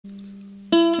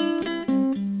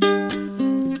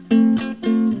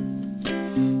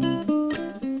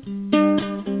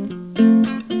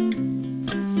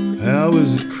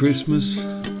Christmas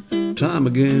time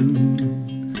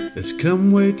again? It's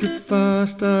come way too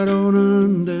fast, I don't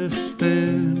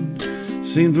understand.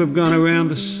 Seems we've gone around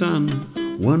the sun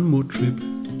one more trip.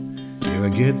 Yeah, I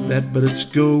get that, but it's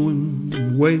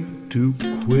going way too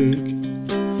quick.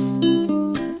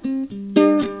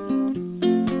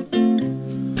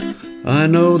 I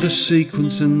know the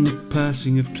sequence and the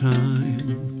passing of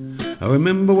time. I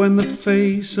remember when the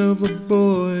face of a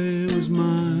boy was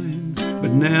mine. But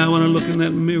now when I look in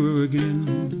that mirror again,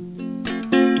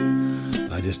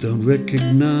 I just don't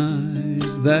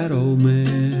recognize that old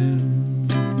man.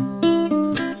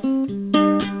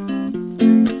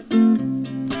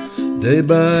 Day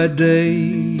by day,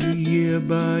 year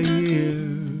by year,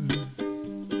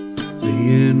 the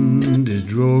end is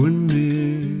drawing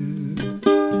near.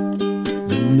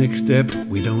 The next step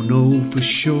we don't know for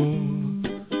sure.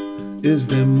 Is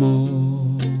there more?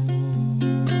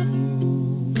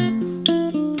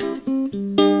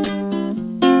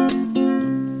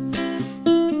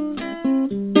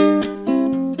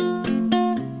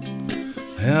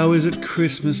 How is it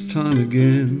Christmas time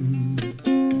again?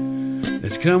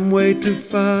 It's come way too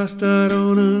fast, I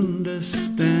don't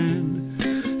understand.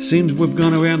 Seems we've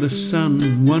gone around the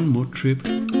sun one more trip.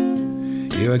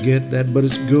 Yeah, I get that, but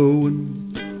it's going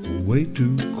way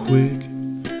too quick.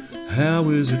 How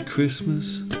is it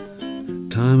Christmas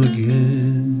time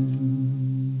again?